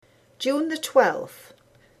June the 12th,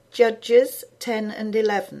 Judges 10 and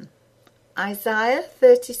 11, Isaiah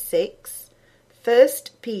 36, 1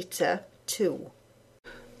 Peter 2.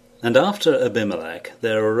 And after Abimelech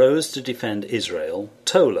there arose to defend Israel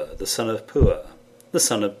Tola the son of Puah, the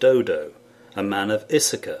son of Dodo, a man of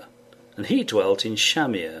Issachar, and he dwelt in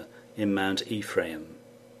Shamir in Mount Ephraim.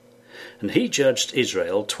 And he judged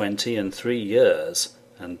Israel 23 years,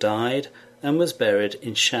 and died, and was buried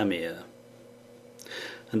in Shamir.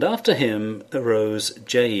 And after him arose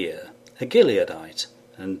Jair, a Gileadite,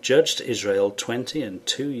 and judged Israel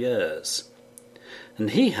 22 years.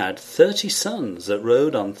 And he had 30 sons that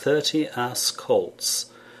rode on 30 ass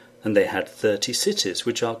colts, and they had 30 cities,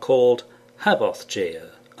 which are called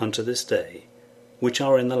Havoth-Jair unto this day, which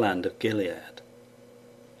are in the land of Gilead.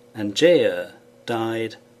 And Jair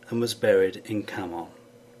died and was buried in Camon.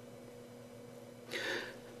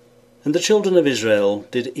 And the children of Israel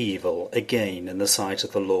did evil again in the sight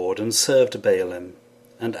of the Lord, and served Baalim,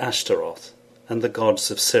 and Ashtaroth, and the gods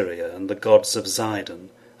of Syria, and the gods of Zidon,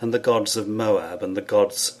 and the gods of Moab, and the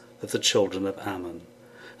gods of the children of Ammon,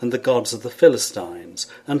 and the gods of the Philistines,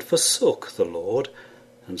 and forsook the Lord,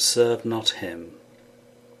 and served not him.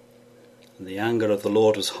 And the anger of the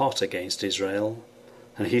Lord was hot against Israel,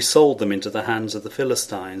 and he sold them into the hands of the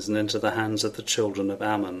Philistines, and into the hands of the children of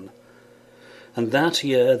Ammon. And that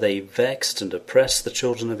year they vexed and oppressed the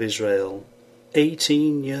children of Israel.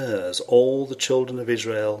 18 years all the children of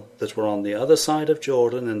Israel that were on the other side of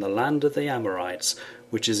Jordan in the land of the Amorites,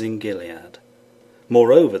 which is in Gilead.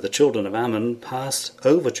 Moreover, the children of Ammon passed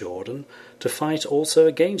over Jordan to fight also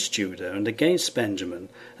against Judah, and against Benjamin,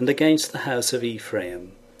 and against the house of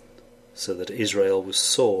Ephraim, so that Israel was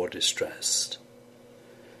sore distressed.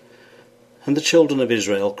 And the children of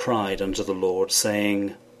Israel cried unto the Lord,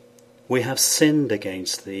 saying, We have sinned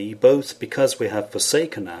against thee, both because we have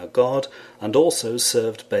forsaken our God, and also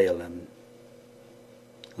served Baalim.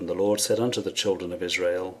 And the Lord said unto the children of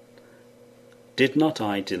Israel, Did not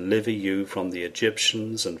I deliver you from the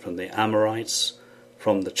Egyptians, and from the Amorites,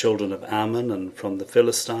 from the children of Ammon, and from the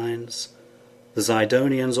Philistines? The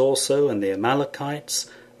Zidonians also, and the Amalekites,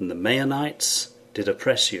 and the Maonites did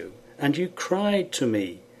oppress you, and you cried to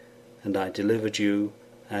me, and I delivered you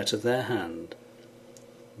out of their hand.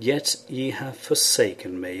 Yet ye have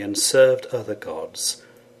forsaken me, and served other gods.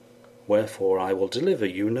 Wherefore I will deliver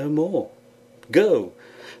you no more. Go,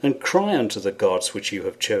 and cry unto the gods which you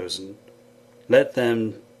have chosen. Let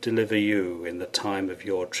them deliver you in the time of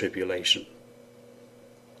your tribulation.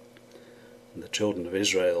 And the children of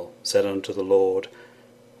Israel said unto the Lord,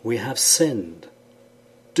 We have sinned.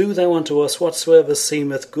 Do thou unto us whatsoever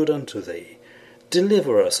seemeth good unto thee.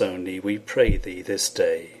 Deliver us only, we pray thee, this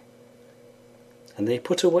day. And they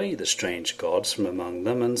put away the strange gods from among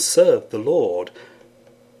them, and served the Lord.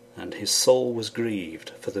 And his soul was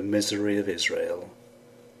grieved for the misery of Israel.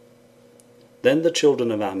 Then the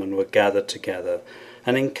children of Ammon were gathered together,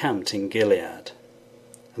 and encamped in Gilead.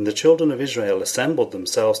 And the children of Israel assembled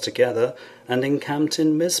themselves together, and encamped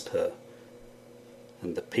in Mizpah.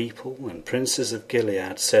 And the people and princes of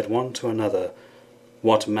Gilead said one to another,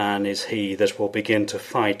 What man is he that will begin to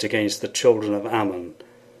fight against the children of Ammon?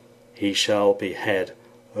 He shall be head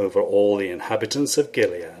over all the inhabitants of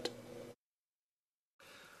Gilead.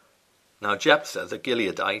 Now Jephthah the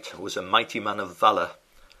Gileadite was a mighty man of valour,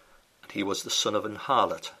 and he was the son of an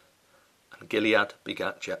harlot, and Gilead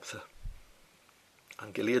begat Jephthah.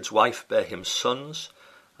 And Gilead's wife bare him sons,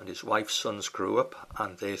 and his wife's sons grew up,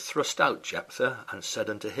 and they thrust out Jephthah, and said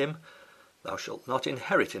unto him, Thou shalt not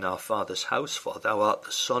inherit in our father's house, for thou art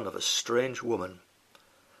the son of a strange woman.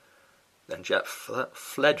 Then Jephthah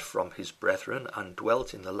fled from his brethren, and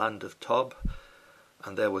dwelt in the land of Tob.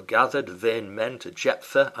 And there were gathered vain men to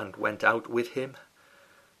Jephthah, and went out with him.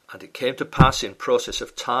 And it came to pass in process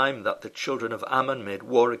of time that the children of Ammon made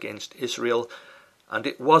war against Israel. And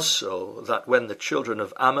it was so that when the children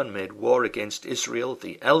of Ammon made war against Israel,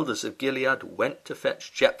 the elders of Gilead went to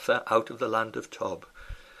fetch Jephthah out of the land of Tob.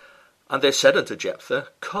 And they said unto Jephthah,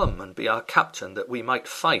 Come and be our captain, that we might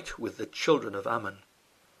fight with the children of Ammon.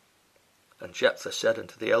 And Jephthah said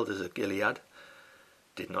unto the elders of Gilead,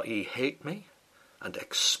 Did not ye hate me, and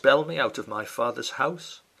expel me out of my father's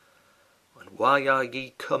house? And why are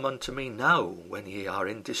ye come unto me now, when ye are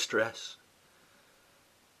in distress?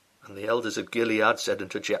 And the elders of Gilead said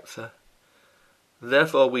unto Jephthah,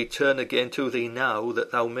 Therefore we turn again to thee now,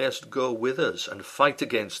 that thou mayest go with us, and fight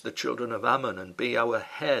against the children of Ammon, and be our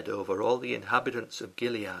head over all the inhabitants of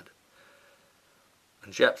Gilead.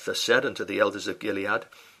 And Jephthah said unto the elders of Gilead,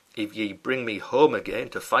 If ye bring me home again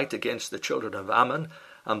to fight against the children of Ammon,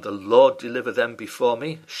 and the Lord deliver them before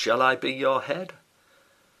me, shall I be your head?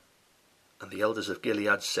 And the elders of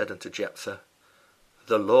Gilead said unto Jephthah,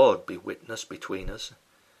 The Lord be witness between us,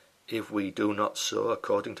 if we do not so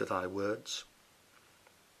according to thy words.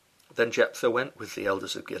 Then Jephthah went with the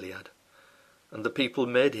elders of Gilead, and the people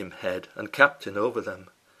made him head and captain over them.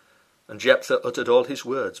 And Jephthah uttered all his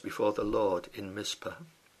words before the Lord in Mizpah.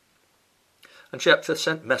 And Jephthah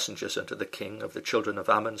sent messengers unto the king of the children of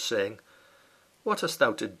Ammon, saying, What hast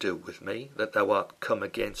thou to do with me, that thou art come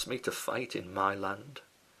against me to fight in my land?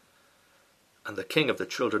 And the king of the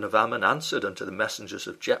children of Ammon answered unto the messengers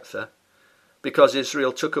of Jephthah, Because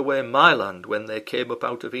Israel took away my land when they came up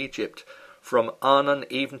out of Egypt, from Arnon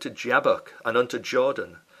even to Jabbok, and unto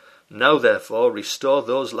Jordan. Now therefore restore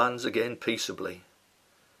those lands again peaceably.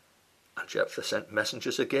 And Jephthah sent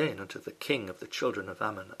messengers again unto the king of the children of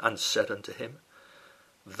Ammon, and said unto him,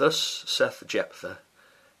 Thus saith Jephthah,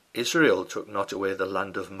 Israel took not away the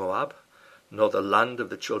land of Moab, nor the land of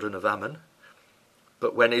the children of Ammon.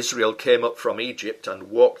 But when Israel came up from Egypt, and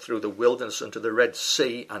walked through the wilderness unto the Red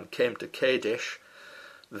Sea, and came to Kadesh,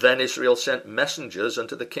 then Israel sent messengers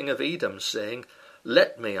unto the king of Edom, saying,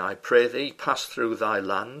 Let me, I pray thee, pass through thy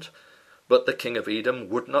land. But the king of Edom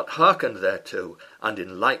would not hearken thereto, and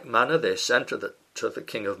in like manner they sent to the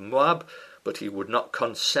king of Moab, but he would not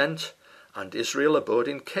consent, and Israel abode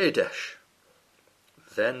in Kadesh.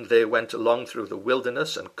 Then they went along through the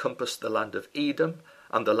wilderness, and compassed the land of Edom,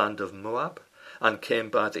 and the land of Moab, and came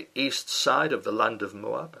by the east side of the land of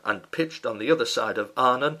Moab, and pitched on the other side of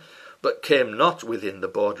Arnon, but came not within the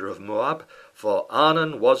border of Moab, for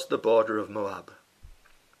Arnon was the border of Moab.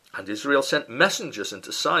 And Israel sent messengers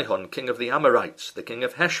unto Sihon, king of the Amorites, the king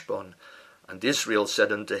of Heshbon. And Israel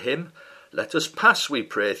said unto him, Let us pass, we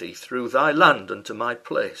pray thee, through thy land unto my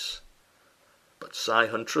place. But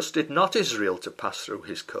Sihon trusted not Israel to pass through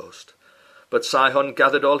his coast. But Sihon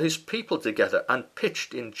gathered all his people together, and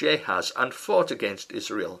pitched in Jahaz, and fought against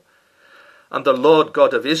Israel. And the Lord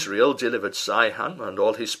God of Israel delivered Sihon and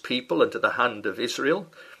all his people into the hand of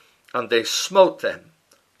Israel, and they smote them.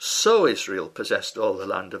 So Israel possessed all the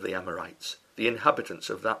land of the Amorites, the inhabitants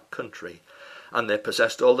of that country, and they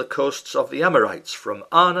possessed all the coasts of the Amorites, from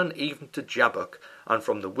Arnon even to Jabbok, and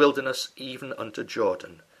from the wilderness even unto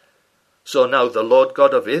Jordan. So now the Lord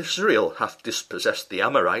God of Israel hath dispossessed the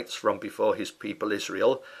Amorites from before his people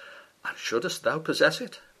Israel, and shouldest thou possess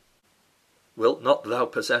it? Wilt not thou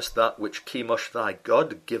possess that which Chemosh thy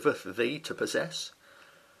God giveth thee to possess?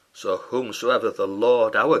 So whomsoever the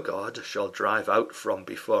Lord our God shall drive out from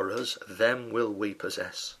before us, them will we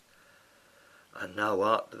possess. And now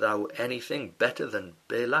art thou anything better than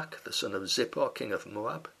Balak, the son of Zippor, king of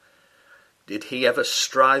Moab? Did he ever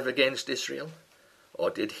strive against Israel? Or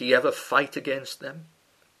did he ever fight against them?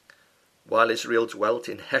 While Israel dwelt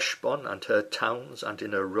in Heshbon and her towns, and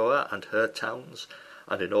in Aroah and her towns,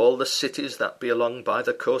 and in all the cities that be along by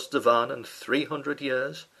the coast of Arnon 300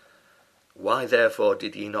 years, why therefore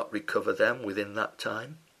did ye not recover them within that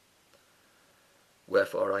time?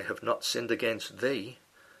 Wherefore I have not sinned against thee,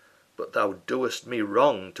 but thou doest me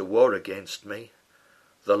wrong to war against me.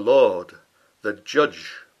 The Lord, the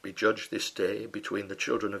judge, be judged this day between the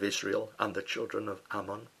children of Israel and the children of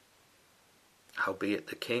Ammon. Howbeit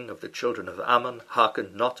the king of the children of Ammon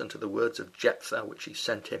hearkened not unto the words of Jephthah which he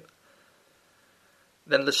sent him.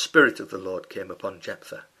 Then the Spirit of the Lord came upon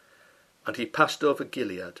Jephthah, and he passed over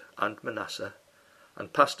Gilead and Manasseh,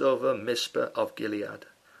 and passed over Mizpah of Gilead,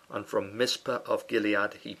 and from Mizpah of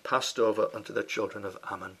Gilead he passed over unto the children of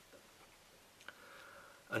Ammon.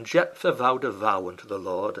 And Jephthah vowed a vow unto the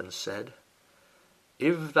Lord, and said,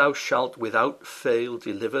 If thou shalt without fail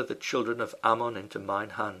deliver the children of Ammon into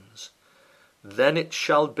mine hands, then it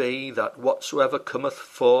shall be that whatsoever cometh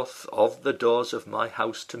forth of the doors of my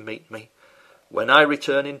house to meet me, when I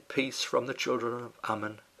return in peace from the children of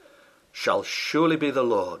Ammon, shall surely be the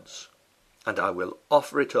Lord's, and I will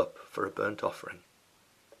offer it up for a burnt offering.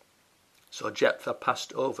 So Jephthah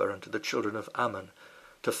passed over unto the children of Ammon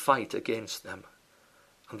to fight against them,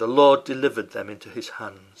 and the Lord delivered them into his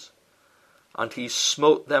hands. And he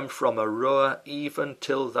smote them from Aroah even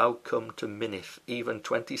till thou come to Minnith, even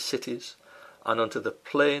 20 cities, and unto the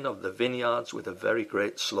plain of the vineyards with a very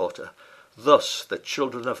great slaughter. Thus the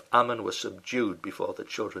children of Ammon were subdued before the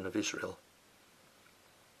children of Israel.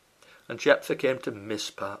 And Jephthah came to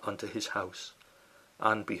Mizpah unto his house,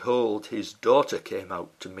 and behold, his daughter came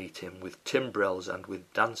out to meet him with timbrels and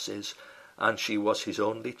with dances, and she was his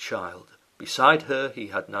only child. Beside her he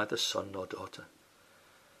had neither son nor daughter.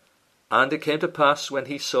 And it came to pass, when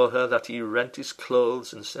he saw her, that he rent his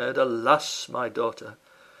clothes, and said, Alas, my daughter,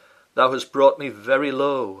 thou hast brought me very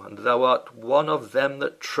low, and thou art one of them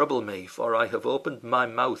that trouble me, for I have opened my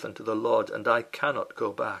mouth unto the Lord, and I cannot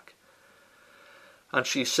go back. And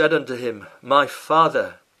she said unto him, My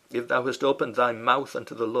father, if thou hast opened thy mouth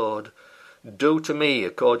unto the Lord, do to me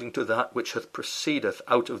according to that which proceedeth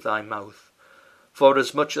out of thy mouth.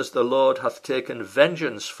 Forasmuch as the Lord hath taken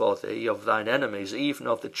vengeance for thee of thine enemies, even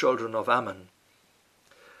of the children of Ammon.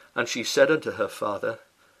 And she said unto her father,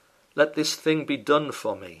 Let this thing be done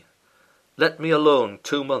for me. Let me alone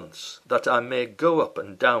 2 months, that I may go up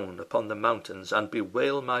and down upon the mountains, and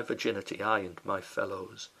bewail my virginity, I and my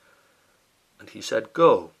fellows. And he said,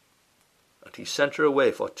 Go. And he sent her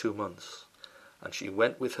away for 2 months. And she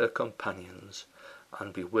went with her companions,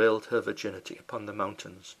 and bewailed her virginity upon the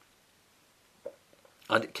mountains.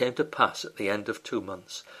 And it came to pass at the end of 2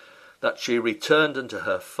 months, that she returned unto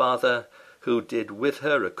her father, who did with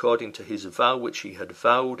her according to his vow which he had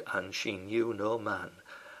vowed, and she knew no man.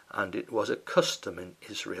 And it was a custom in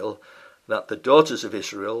Israel, that the daughters of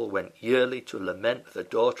Israel went yearly to lament the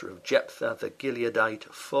daughter of Jephthah the Gileadite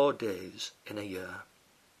 4 days in a year.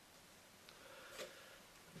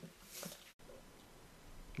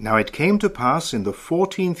 Now it came to pass in the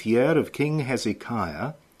 14th year of King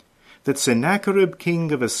Hezekiah, that Sennacherib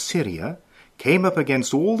king of Assyria came up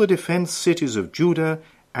against all the defenced cities of Judah,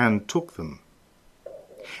 and took them.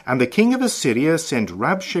 And the king of Assyria sent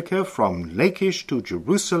Rabshakeh from Lachish to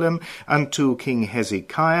Jerusalem unto King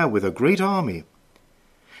Hezekiah with a great army.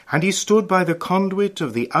 And he stood by the conduit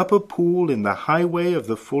of the upper pool in the highway of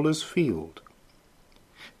the fuller's field.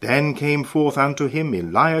 Then came forth unto him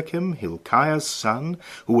Eliakim, Hilkiah's son,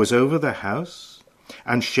 who was over the house,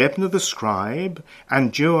 and Shebna the scribe,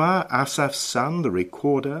 and Joah, Asaph's son, the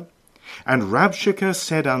recorder. And Rabshakeh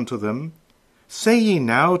said unto them, Say ye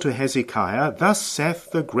now to Hezekiah, Thus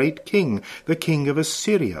saith the great king, the king of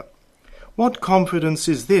Assyria, What confidence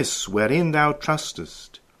is this wherein thou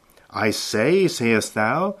trustest? I say, sayest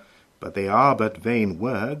thou, but they are but vain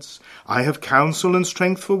words, I have counsel and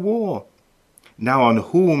strength for war. Now on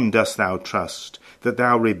whom dost thou trust, that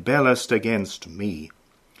thou rebellest against me?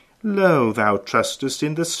 Lo, thou trustest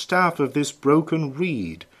in the staff of this broken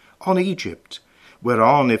reed, on Egypt,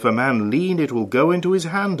 whereon if a man lean it will go into his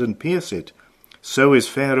hand and pierce it. So is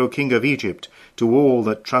Pharaoh king of Egypt to all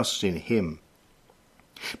that trust in him.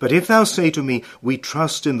 But if thou say to me, We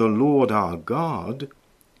trust in the Lord our God,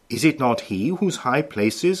 is it not he whose high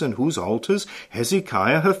places and whose altars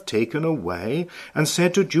Hezekiah hath taken away, and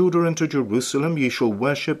said to Judah and to Jerusalem, Ye shall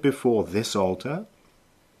worship before this altar?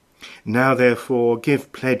 Now therefore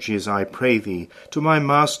give pledges, I pray thee, to my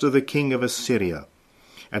master the king of Assyria,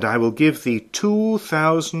 and I will give thee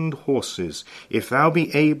 2,000 horses, if thou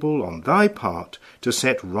be able on thy part to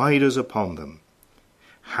set riders upon them.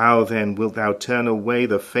 How then wilt thou turn away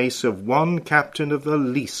the face of one captain of the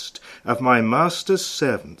least of my master's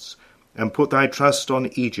servants, and put thy trust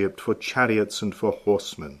on Egypt for chariots and for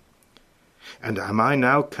horsemen? And am I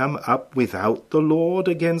now come up without the Lord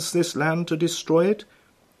against this land to destroy it?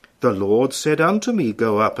 The Lord said unto me,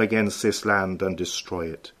 Go up against this land and destroy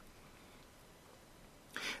it.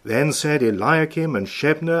 Then said Eliakim and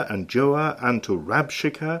Shebna and Joah unto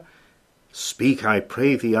Rabshakeh, Speak, I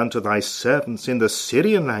pray thee, unto thy servants in the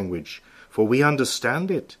Syrian language, for we understand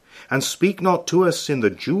it, and speak not to us in the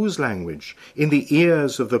Jews' language, in the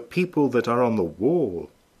ears of the people that are on the wall.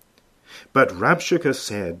 But Rabshakeh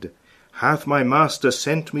said, Hath my master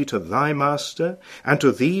sent me to thy master, and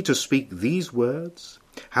to thee to speak these words?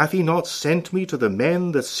 Hath he not sent me to the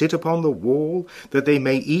men that sit upon the wall, that they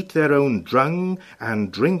may eat their own dung,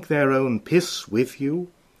 and drink their own piss with you?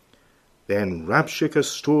 Then Rabshakeh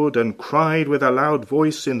stood and cried with a loud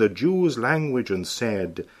voice in the Jews' language, and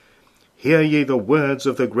said, Hear ye the words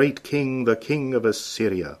of the great king, the king of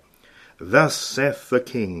Assyria. Thus saith the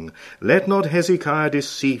king, Let not Hezekiah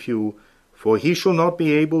deceive you, for he shall not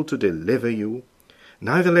be able to deliver you.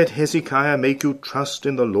 Neither let Hezekiah make you trust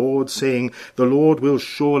in the Lord, saying, The Lord will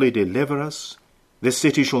surely deliver us. This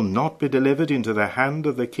city shall not be delivered into the hand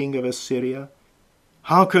of the king of Assyria.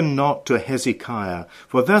 Hearken not to Hezekiah,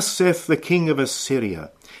 for thus saith the king of Assyria,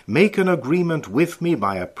 Make an agreement with me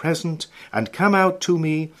by a present, and come out to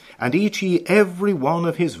me, and eat ye every one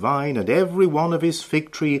of his vine, and every one of his fig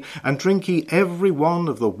tree, and drink ye every one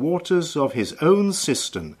of the waters of his own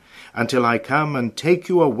cistern, until I come and take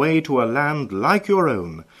you away to a land like your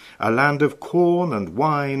own, a land of corn and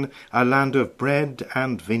wine, a land of bread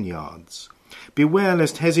and vineyards. Beware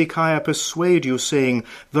lest Hezekiah persuade you, saying,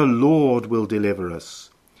 The Lord will deliver us.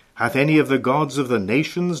 Hath any of the gods of the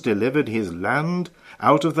nations delivered his land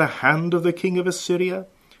out of the hand of the king of Assyria?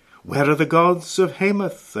 Where are the gods of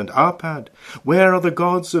Hamath and Arpad? Where are the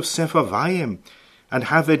gods of Sepharvaim? And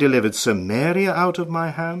have they delivered Samaria out of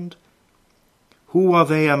my hand? Who are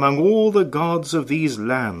they among all the gods of these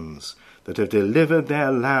lands that have delivered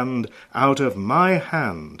their land out of my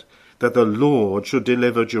hand, that the Lord should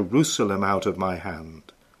deliver Jerusalem out of my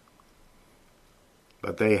hand.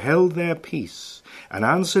 But they held their peace, and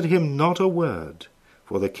answered him not a word,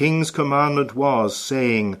 for the king's commandment was,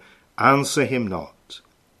 saying, Answer him not.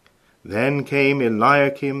 Then came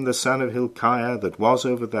Eliakim the son of Hilkiah, that was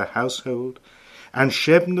over the household, and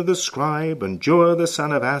Shebna the scribe, and Joah the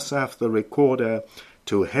son of Asaph the recorder,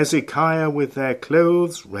 to Hezekiah with their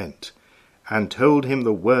clothes rent, and told him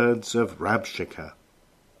the words of Rabshakeh.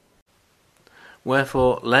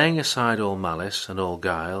 Wherefore, laying aside all malice, and all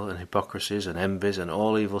guile, and hypocrisies, and envies, and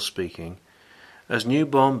all evil speaking, as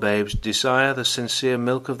newborn babes desire the sincere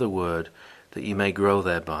milk of the word, that ye may grow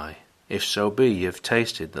thereby, if so be ye have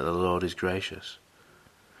tasted that the Lord is gracious.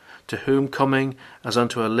 To whom coming as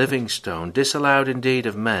unto a living stone, disallowed indeed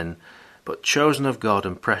of men, but chosen of God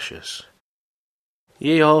and precious,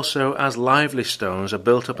 ye also as lively stones are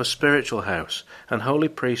built up a spiritual house, and holy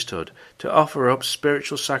priesthood, to offer up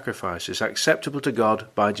spiritual sacrifices acceptable to God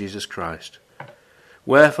by Jesus Christ.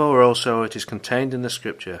 Wherefore also it is contained in the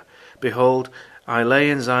Scripture, Behold, I lay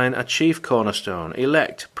in Zion a chief cornerstone,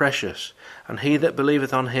 elect, precious, and he that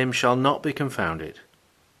believeth on him shall not be confounded.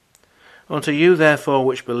 Unto you therefore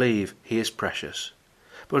which believe, he is precious.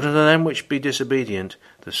 But unto them which be disobedient,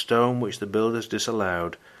 the stone which the builders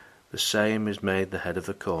disallowed, the same is made the head of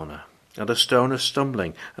the corner, and a stone of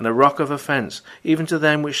stumbling, and a rock of offence, even to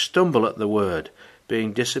them which stumble at the word,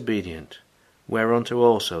 being disobedient, whereunto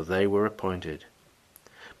also they were appointed.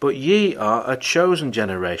 But ye are a chosen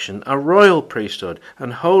generation, a royal priesthood,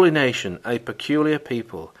 an holy nation, a peculiar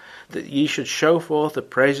people, that ye should show forth the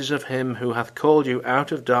praises of him who hath called you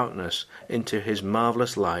out of darkness into his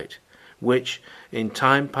marvellous light, which in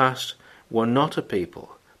time past were not a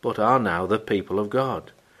people, but are now the people of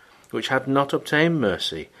God, which had not obtained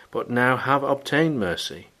mercy, but now have obtained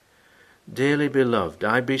mercy. Dearly beloved,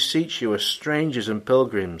 I beseech you as strangers and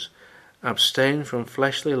pilgrims, abstain from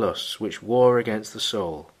fleshly lusts which war against the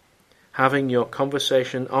soul, having your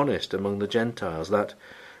conversation honest among the Gentiles, that,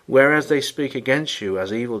 whereas they speak against you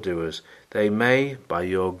as evildoers, they may, by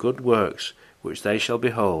your good works, which they shall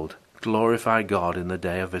behold, glorify God in the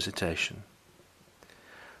day of visitation.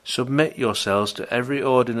 Submit yourselves to every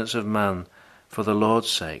ordinance of man for the Lord's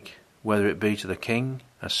sake, whether it be to the king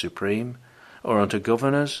as supreme, or unto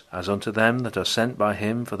governors as unto them that are sent by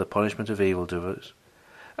him for the punishment of evildoers,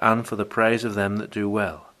 and for the praise of them that do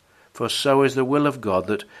well. For so is the will of God,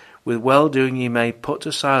 that with well-doing ye may put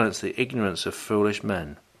to silence the ignorance of foolish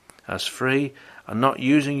men, as free, and not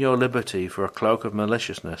using your liberty for a cloak of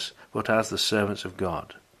maliciousness, but as the servants of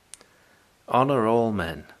God. Honour all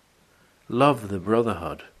men, love the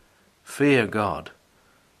brotherhood, fear God,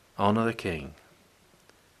 honour the king.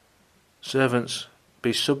 Servants,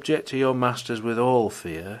 be subject to your masters with all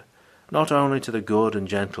fear, not only to the good and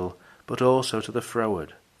gentle, but also to the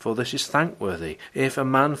froward. For this is thankworthy, if a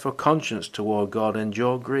man for conscience toward God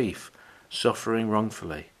endure grief, suffering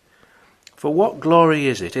wrongfully. For what glory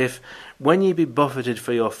is it, if, when ye be buffeted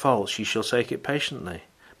for your faults, ye shall take it patiently?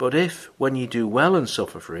 But if, when ye do well and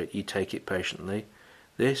suffer for it, ye take it patiently,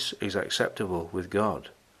 this is acceptable with God.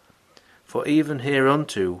 For even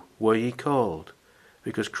hereunto were ye called,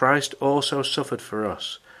 because Christ also suffered for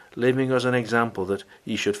us, leaving us an example that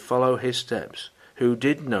ye should follow his steps, who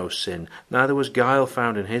did no sin, neither was guile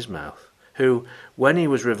found in his mouth, who, when he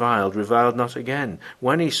was reviled, reviled not again,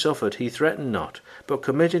 when he suffered, he threatened not, but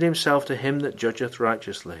committed himself to him that judgeth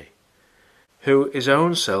righteously, who his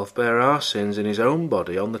own self bare our sins in his own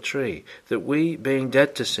body on the tree, that we, being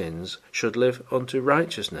dead to sins, should live unto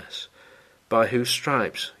righteousness, by whose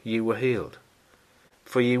stripes ye were healed.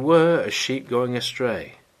 For ye were as sheep going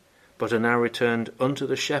astray, but are now returned unto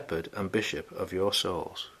the shepherd and bishop of your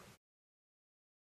souls.